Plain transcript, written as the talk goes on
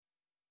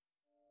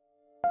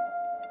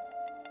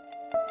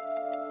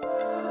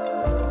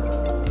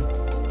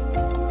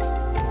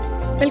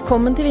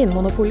Velkommen til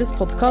Vinmonopolets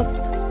podcast.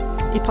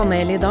 I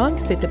panelet I dag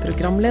sitter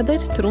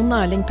programleder Trond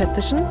Erling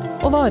Pettersen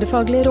og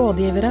varefaglige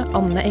rådgivere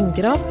Anne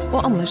Engrav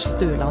og Anders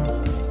Stueland.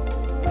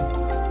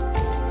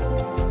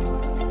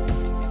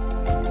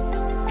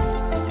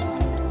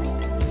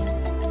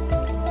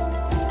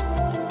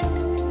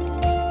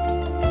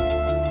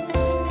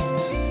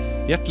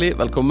 Hjertelig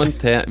velkommen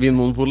til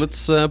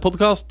Vinmonopolets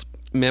podcast.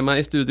 Med meg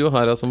I studio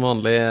har jeg som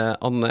vanlig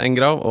Anne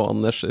Engrav og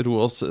Anders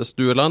Roås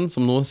Stueland,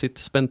 som nå sitter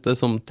spente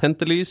som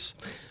tentelys,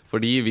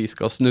 fordi vi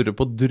skal snurre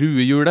på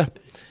druehjulet.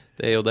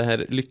 Det jo det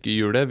her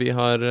lykkehjulet vi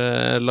har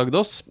lagd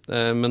oss,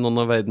 med noen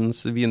av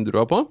verdens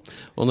vindruer på.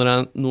 Og når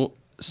jeg nå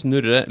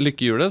snurrer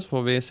lykkehjulet, så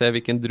får vi se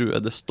hvilken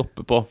drue det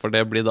stopper på, for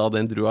det blir da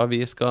den drua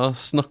vi skal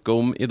snakke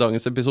om I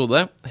dagens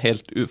episode,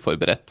 helt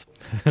uforberedt.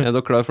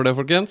 Dere klar for det,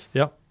 folkens?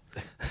 Ja.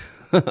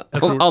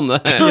 Anne,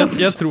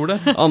 jeg tror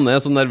det. Anne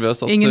så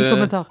nervøs at Ingen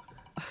kommentar.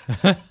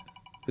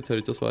 Vi tør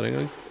ikke å svare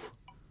engang.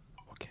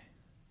 Ok.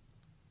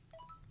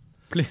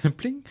 Pling,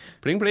 pling.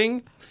 Pling, pling.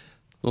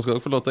 Nå skal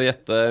dere få lov til å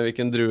gjette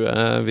hvilken drue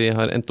vi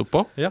har endt opp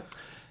på. Ja.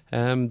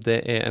 Det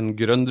en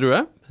grønn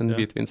drue, en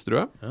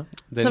hvitvinsdrue. Ja.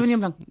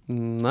 Sauvignon Blanc.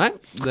 Nei,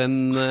 den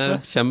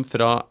kommer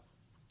fra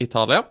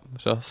Italia,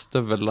 fra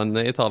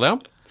støvellandet Italia.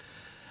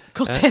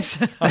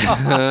 Cortese.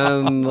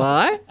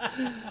 Nei.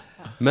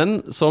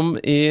 Men som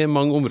I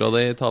mange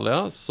områder I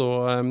Italia, så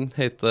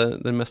heter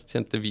den mest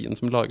kjente vinen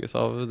som lages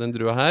av den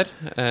drua her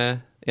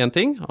en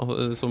ting,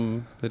 som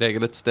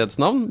regel et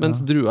stedsnavn,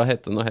 mens drua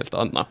heter noe helt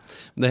annet.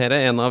 Dette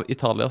en av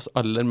Italias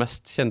aller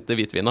mest kjente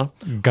hvitviner.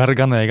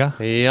 Garganega.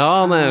 Ja,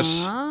 Anders.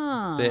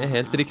 Det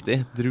helt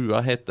riktig.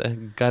 Drua heter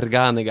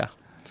Garganega.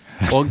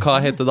 Og hva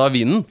heter da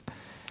vinen?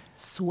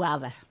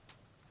 Suave.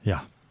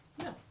 Ja.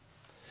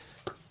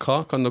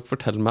 Hva kan dere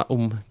fortelle meg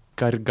om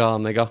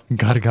Garganega?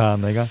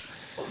 Garganega.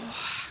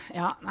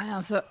 Ja, nei,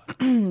 altså,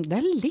 det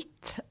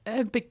litt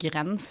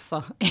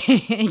begrenset,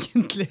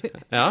 egentlig.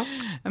 Ja.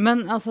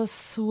 Men altså,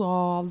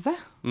 suave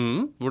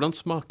Hvordan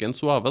smaker en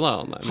suave da,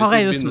 Anne? har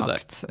jeg jo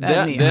smakt.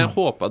 Det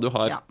håper jeg du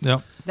har. Ja. Ja.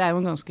 Det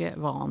jo en ganske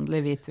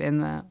vanlig hvitvin,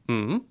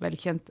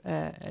 velkjent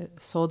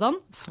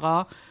sådan, fra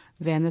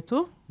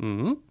Veneto.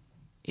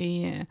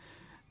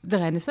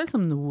 Det regnes vel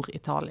som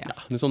Nord-Italia. Ja,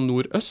 litt sånn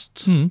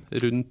nordøst,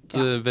 rundt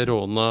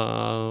Verona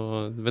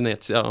og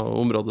Venezia og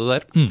området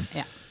der.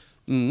 Ja.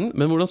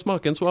 Men hvordan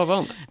smaker en suave,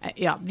 Anne?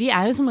 Ja, de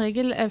jo som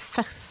regel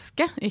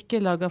ferske, ikke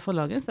laget for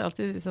lagring. Det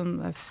alltid sånn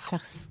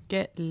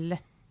ferske,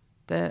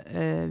 lette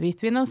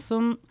hvitviner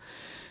som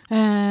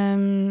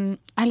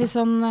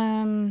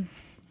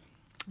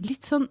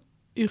litt sånn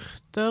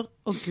urter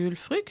og gul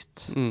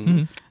frukt.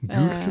 Gul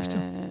frukt,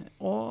 ja.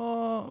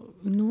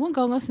 Og noen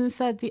ganger synes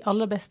jeg de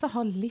aller beste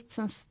har litt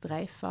sånn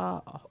streif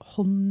av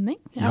honning.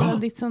 Ja.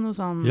 Litt sånn noe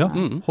sånn, Ja,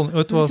 vet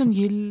du hva litt sånn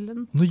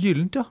gyllen. Noe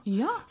gyllent, ja.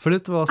 Ja. For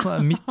vet du hva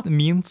som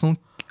min sånn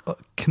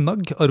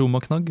knagg,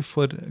 aromaknagg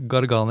for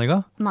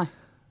Garganega? Nei.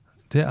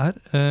 Det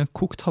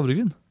kokt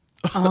havregryn.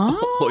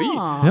 Oi!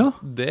 Ja.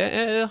 Det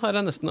har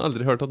jeg nesten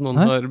aldri hørt at noen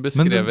Nei, har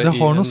beskrevet det har I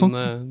noe en sånn-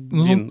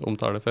 noe sånn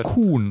vinomtale før.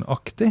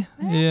 Kornaktig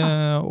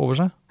over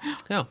seg.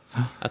 Ja,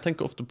 jeg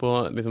tenker ofte på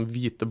liksom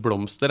hvite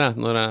blomster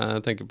når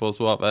jeg tenker på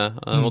suave,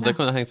 og det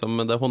kan jo henge sammen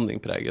med det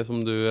honningpreget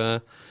som du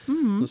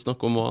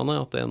snakker om,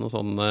 Anne, at det noe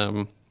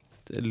sånn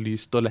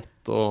lyst og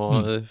lett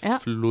og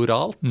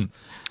floralt.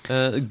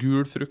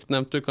 Gul frukt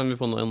nevnte du. Kan vi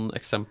få noen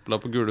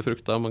eksempler på gule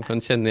frukter man kan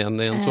kjenne igjen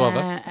I en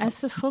suave? Jeg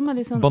ser for meg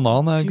litt sånn...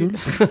 Banan gul.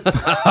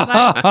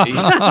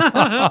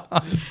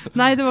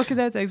 Nei, det var ikke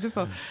det jeg tenkte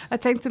på.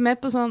 Jeg tenkte mer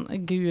på sånn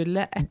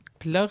gule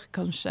epler,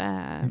 kanskje...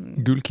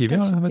 Gul kiwi,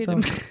 ja, jeg vet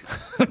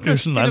det.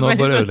 Kanskje Nei, nå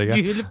bare ødelegger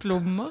jeg. Gule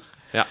plommer.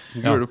 Ja,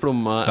 gule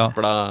plommer,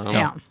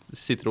 epler,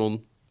 sitron.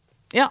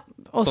 Ja,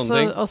 Sånne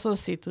ting. også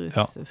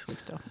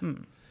citrusfrukter.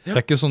 Det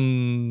ikke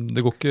sånn,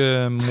 det går ikke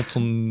mot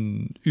sånn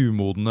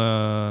umodne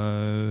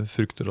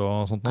frukter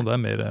og sånt, det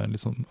mer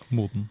litt sånn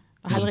moden.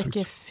 Og heller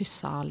ikke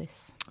fysalis.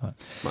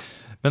 Nei.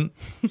 Men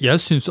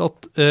jeg synes jo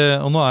at,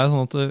 og nå det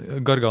sånn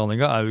at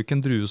Garganega jo ikke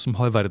en drue som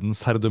har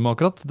verdensherredømme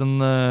akkurat. Den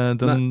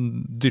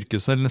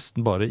dyrkes vel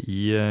nesten bare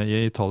I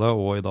Italia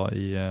og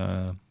I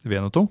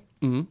Veneto.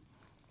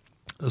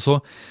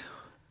 Så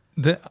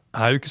det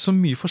jo ikke så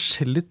mye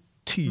forskjellige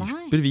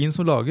typer vin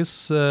som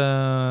lages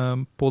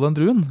på den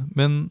druen,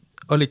 men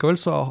allikevel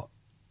så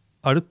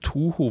det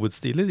to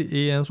hovedstiler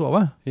I en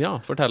suave. Ja,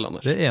 fortell,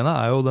 Anders. Det ene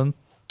jo den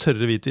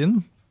tørre hvitvinen,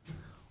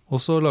 og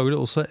så lager de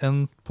også en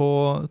på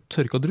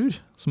tørka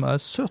druer, som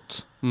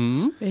søt.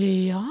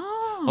 Ja.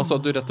 Altså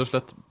at du rett og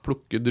slett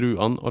plukker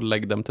druene og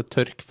legger dem til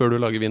tørk før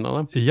du lager vin av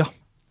dem? Ja,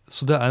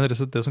 så det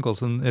det som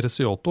kalles en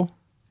resiotto,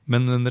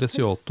 men en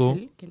resiotto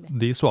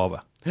di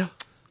suave. Ja.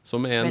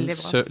 Som en litt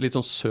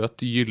sånn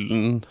søt,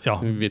 gyllen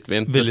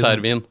hvitvin, veldig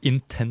dessertvin. Sånn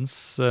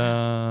intens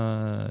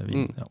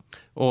vin, ja.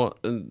 Og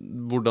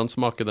hvordan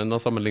smaker den da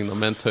sammenlignet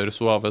med en tørr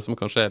suave som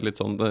kanskje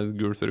litt sånn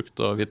gul frukt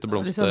og hvite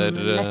blomster?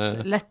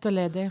 Liksom lett og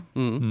ledig.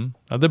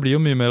 Ja, det blir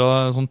jo mye mer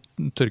av sånn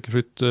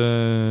tørkefrukt,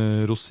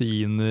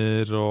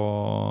 rosiner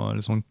og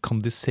litt sånn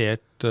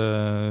kandisert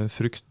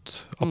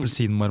frukt,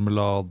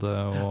 appelsinmarmelade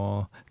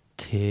og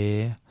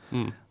te.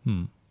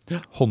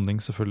 Honning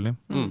selvfølgelig.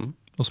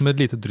 Og så med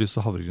et lite dryss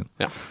av havregryn.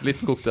 Ja,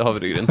 litt kokte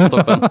havregryn på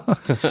toppen.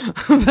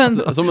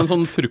 Som en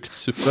sånn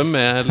fruktsuppe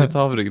med litt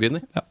havregryn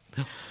i. Ja.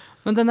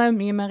 Men den jo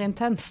mye mer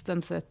intens,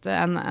 den søte,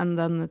 enn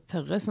den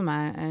tørre, som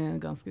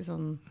ganske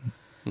sånn...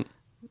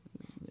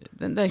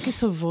 Den ikke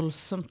så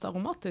voldsomt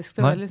aromatisk.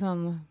 Det veldig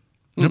sånn...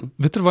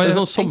 Vet du hva det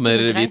sånn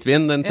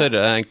sommerhvitvin, den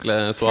tørre, enkle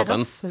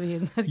suaven.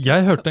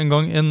 Jeg hørte en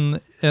gang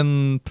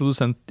en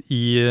produsent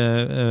i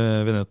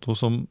Veneto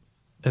som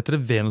heter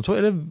det Veneto,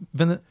 eller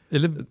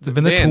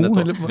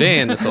Veneto?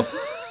 Veneto.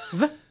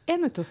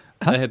 Veneto.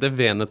 Det heter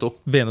Veneto.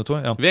 Veneto,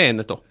 ja.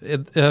 Veneto.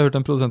 Jeg hørte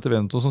en produsent i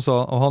Veneto som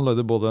sa, og han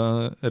lagde både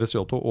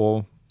risotto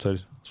og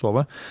tørr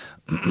suave,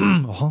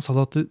 og han sa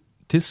at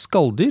til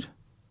skalldyr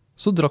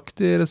så drakk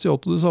de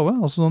risotto de suave,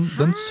 altså sånn,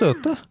 den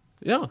søte.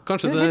 Ja,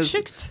 kanskje det helt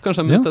sykt.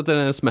 Kanskje de ute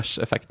etter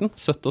Smash-effekten.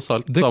 Søtt og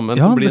salt sammen,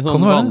 ja, som blir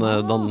sånn være.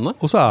 vanedannende.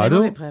 Og så er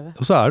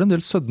det en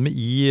del sødme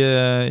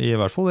i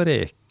hvert fall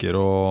reker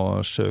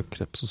og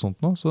sjøkreps og sånt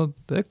nå. Så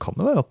det kan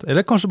det være.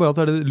 Eller kanskje bare at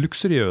det er det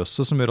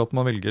luksuriøse som gjør at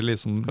man velger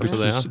liksom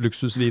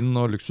luksusvinen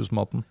og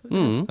luksusmaten.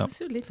 Det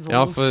ser jo litt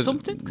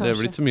voldsomt ut, kanskje. Det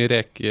blir ikke så mye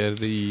reker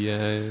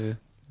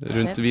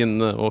rundt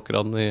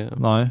vinåkrene i...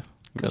 Nei.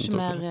 Kanskje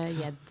mer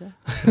gjedde.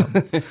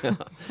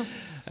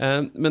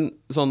 Men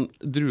sånn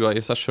druer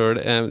i seg selv,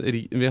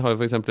 vi har jo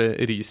for eksempel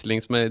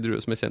Riesling som en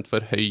drue som kjent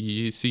for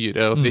høy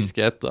syre og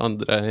friskhet,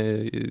 andre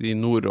i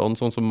Nordån,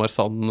 sånn som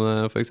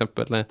Marsanne for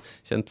eksempel,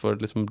 kjent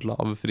for liksom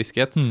lav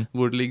friskhet.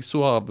 Hvor det ligger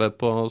suave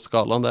på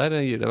skalaen der,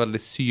 gir det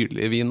veldig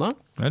syrlige viner.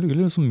 Det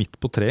ligger liksom midt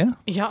på treet.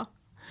 Ja.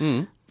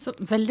 Så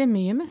veldig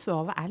mye med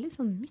suave litt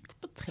sånn midt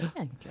på treet,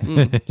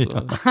 egentlig.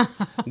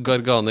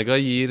 Garganega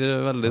gir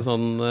veldig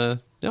sånn,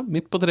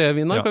 midt på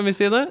treet-viner, kan vi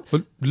si det.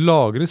 Og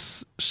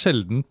lagres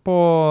sjelden på,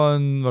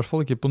 i hvert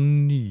fall ikke på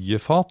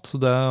nye fat,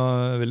 så det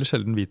veldig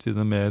sjelden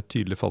hvitviner med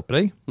tydelig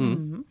fatpreg.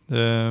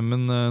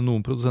 Men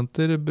noen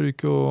produsenter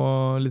bruker jo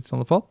litt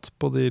sånn fat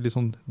på de litt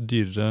sånn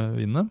dyrere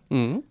vinene.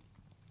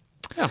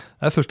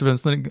 Det først og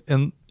fremst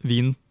en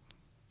vin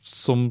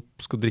som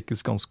skal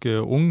drikkes ganske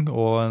ung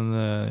og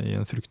i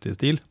en fruktig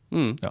stil.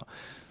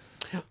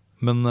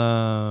 Men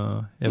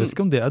jeg vet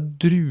ikke om det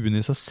druen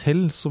i seg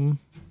selv som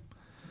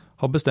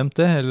har bestemt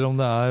det, eller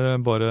om det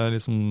bare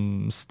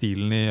liksom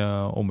stilen i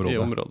området.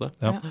 I området.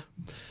 Ja.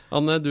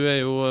 Anne, du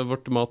jo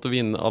vårt mat- og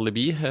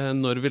vinalibi.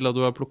 Når ville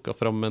du ha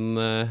plukket fram en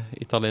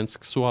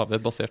italiensk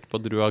suave basert på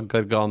drua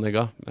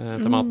Garganega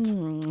til mat?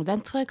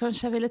 Den tror jeg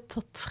kanskje jeg ville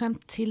tatt frem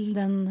til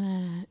den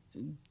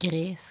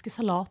greske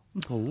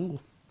salaten.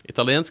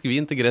 Italiensk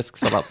vin til gresk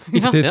salat.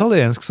 Ikke til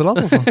italiensk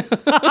salat, altså.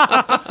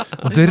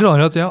 Og det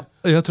rare at jeg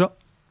tror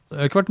jeg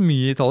har ikke vært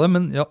mye i Italia,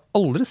 men jeg har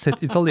aldri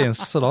sett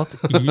italiensk salat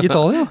i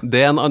Italia.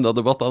 Det en annen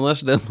debatt,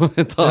 Anders. Det må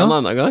vi ta en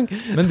annen gang.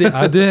 Men det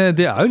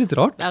jo litt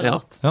rart. Det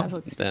rart. Ja,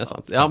 det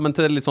sant. Ja, men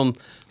til litt sånn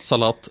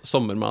salat,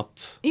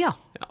 sommermat. Ja.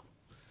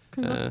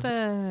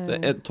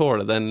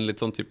 Tåler det en litt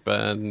sånn type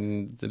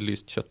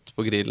lyst kjøtt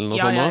på grillen og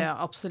sånn? Ja,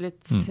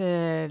 absolutt.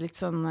 Litt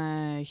sånn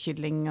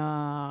kylling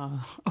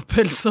og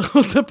pølser,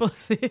 holdt jeg på å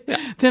si.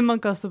 Det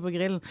man kaster på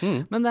grillen.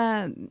 Men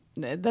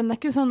den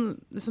ikke sånn,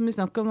 som vi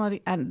snakker om,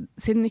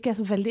 siden den ikke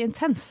så veldig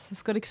intens, så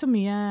skal det ikke så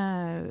mye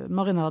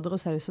marinader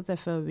og sauser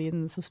til før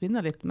vinen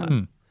forsvinner litt.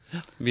 Men...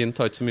 Vinen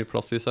tar ikke så mye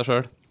plass i seg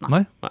selv.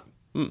 Nei.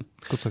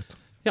 Godt sagt.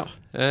 Ja,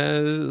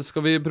 skal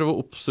vi prøve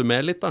å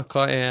oppsummere litt da?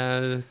 Hva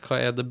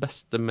det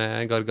beste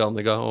med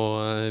Garganega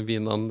og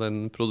vinene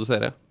den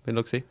produserer, vil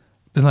dere si?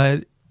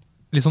 Den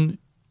litt sånn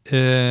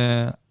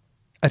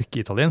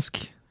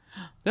erkeitaliensk.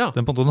 Ja.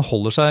 Den på en måte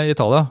holder seg i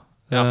Italia.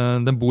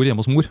 Den bor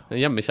hjemme hos mor.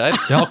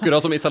 Hjemmekjær,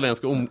 akkurat som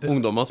italienske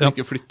ungdommer som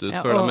ikke flytter ut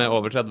før de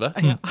over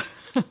 30.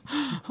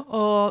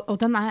 Og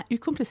den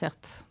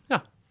ukomplisert.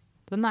 Ja.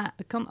 Den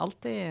kan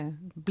alltid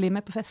bli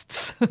med på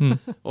fest.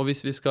 Og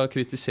hvis vi skal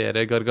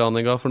kritisere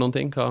Garganega for noen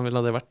ting, hva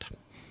ville det vært?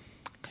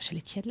 Kanskje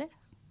litt kjedelig?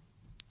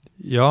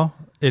 Ja,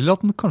 eller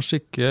at den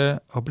kanskje ikke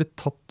har blitt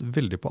tatt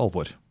veldig på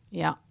alvor.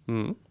 Ja,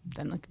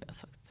 det nok bedre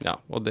sagt. Ja,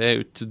 og det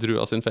jo ikke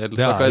drua sin feil.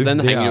 Den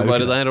henger jo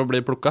bare der og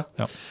blir plukket.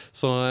 Ja.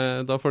 Så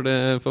da får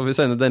vi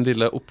sende den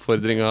lille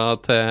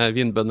oppfordringen til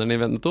vinbønderne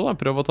i Veneto.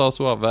 Prøv å ta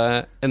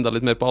suave enda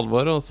litt mer på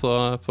alvor, og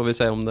så får vi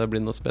se om det blir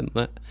noen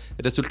spennende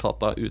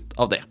resultater ut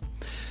av det.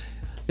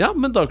 Ja,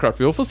 men da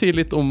klarte vi å få si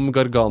litt om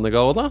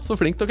Garganega også da. Så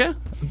flink dere.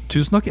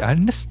 Tusen takk. Jeg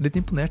nesten litt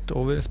imponert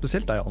over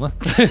spesielt deg, Anne.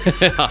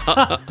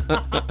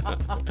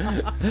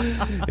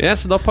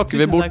 Yes, da pakker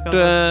vi bort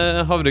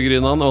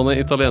havregrynene og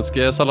den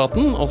italienske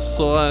salaten, og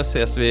så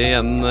ses vi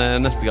igjen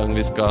neste gang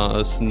vi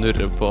skal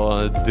snurre på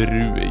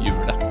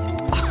druehjulet.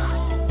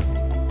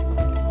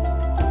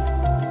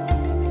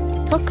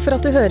 Takk for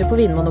at du hører på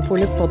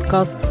Vinmonopolets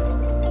podcast.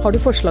 Har du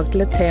forslag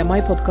til et tema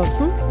i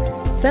podcasten?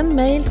 Send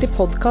mail til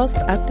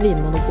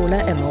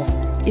podcast@vinmonopolet.no.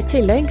 I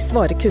tillegg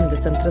svarer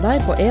kundesenteret deg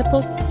på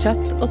e-post,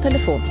 chat og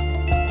telefon.